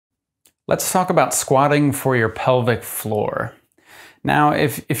Let's talk about squatting for your pelvic floor. Now,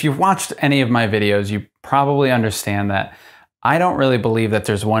 if you've watched any of my videos, you probably understand that I don't really believe that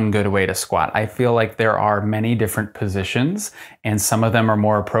there's one good way to squat. I feel like there are many different positions, and some of them are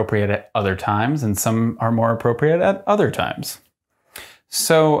more appropriate at other times, and some are more appropriate at other times.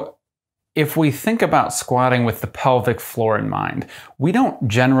 So if we think about squatting with the pelvic floor in mind, we don't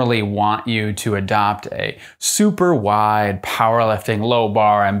generally want you to adopt a super wide powerlifting low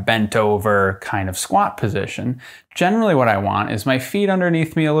bar and bent over kind of squat position. Generally what I want is my feet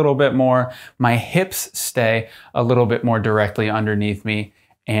underneath me a little bit more, my hips stay a little bit more directly underneath me,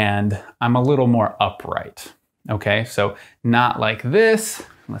 and I'm a little more upright. Okay, so not like this,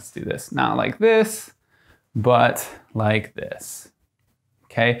 let's do this, not like this, but like this.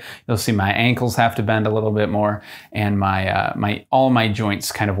 Okay, you'll see my ankles have to bend a little bit more, and all my joints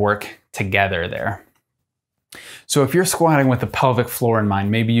kind of work together there. So if you're squatting with the pelvic floor in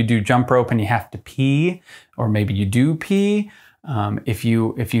mind, maybe you do jump rope and you have to pee, or maybe you do pee. If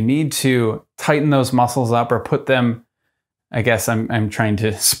you need to tighten those muscles up or put them, I guess I'm trying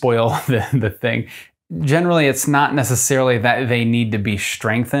to spoil the thing. Generally, it's not necessarily that they need to be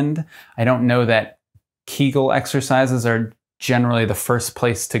strengthened. I don't know that Kegel exercises are generally the first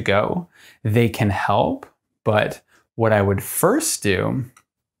place to go. They can help, but what I would first do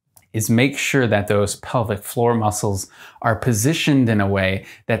is make sure that those pelvic floor muscles are positioned in a way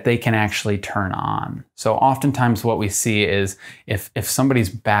that they can actually turn on. So oftentimes what we see is if somebody's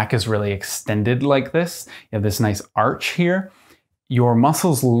back is really extended like this, you have this nice arch here, your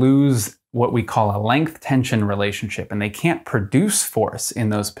muscles lose what we call a length-tension relationship, and they can't produce force in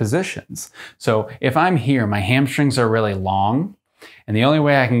those positions. So if I'm here, my hamstrings are really long, and the only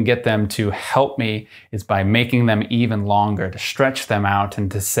way I can get them to help me is by making them even longer, to stretch them out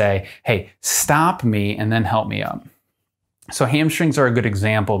and to say, hey, stop me and then help me up. So hamstrings are a good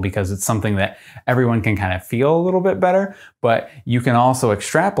example because it's something that everyone can kind of feel a little bit better, but you can also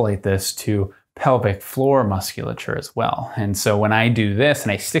extrapolate this to pelvic floor musculature as well. And so when I do this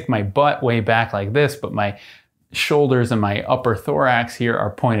and I stick my butt way back like this, but my shoulders and my upper thorax here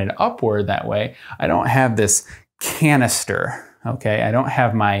are pointed upward that way, I don't have this canister, okay? I don't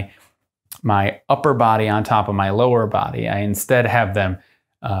have my upper body on top of my lower body. I instead have them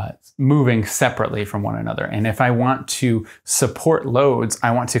moving separately from one another. And if I want to support loads,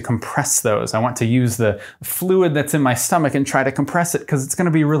 I want to compress those. I want to use the fluid that's in my stomach and try to compress it because it's going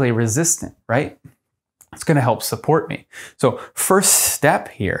to be really resistant, right? It's going to help support me. So first step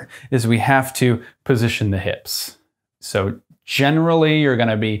here is we have to position the hips. So generally you're going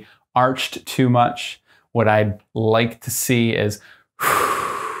to be arched too much. What I'd like to see is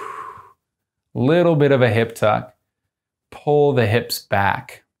a little bit of a hip tuck, pull the hips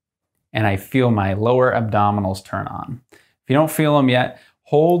back, and I feel my lower abdominals turn on. If you don't feel them yet,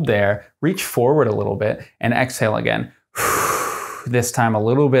 hold there, reach forward a little bit, and exhale again. This time a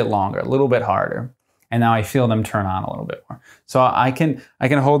little bit longer, a little bit harder. And now I feel them turn on a little bit more. So I can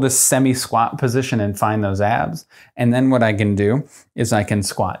hold this semi-squat position and find those abs. And then what I can do is I can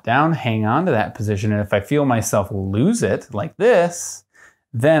squat down, hang on to that position, and if I feel myself lose it like this,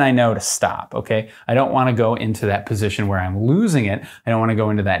 then I know to stop, okay? I don't want to go into that position where I'm losing it. I don't want to go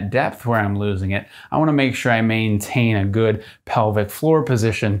into that depth where I'm losing it. I want to make sure I maintain a good pelvic floor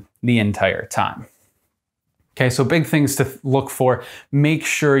position the entire time. Okay, so big things to look for. Make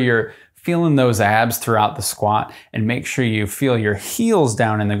sure you're feeling those abs throughout the squat, and make sure you feel your heels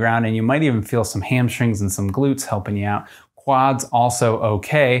down in the ground, and you might even feel some hamstrings and some glutes helping you out. Quads also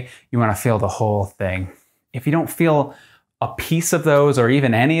okay. You want to feel the whole thing. If you don't feel a piece of those or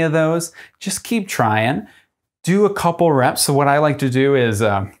even any of those, just keep trying. Do a couple reps. So what I like to do is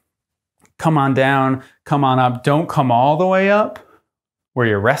come on down, come on up. Don't come all the way up where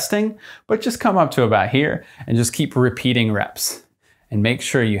you're resting, but just come up to about here and just keep repeating reps and make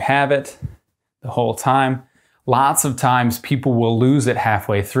sure you have it the whole time. Lots of times people will lose it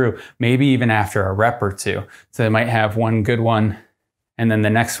halfway through, maybe even after a rep or two. So they might have one good one, and then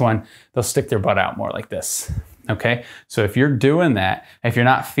the next one, they'll stick their butt out more like this. Okay, so if you're doing that, if you're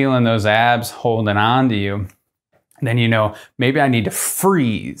not feeling those abs holding on to you, then you know, maybe I need to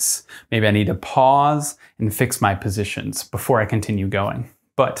freeze. Maybe I need to pause and fix my positions before I continue going.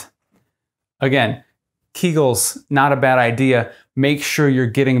 But again, Kegel's not a bad idea. Make sure you're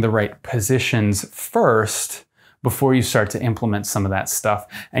getting the right positions first before you start to implement some of that stuff,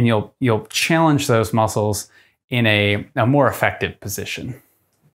 and you'll challenge those muscles in a more effective position.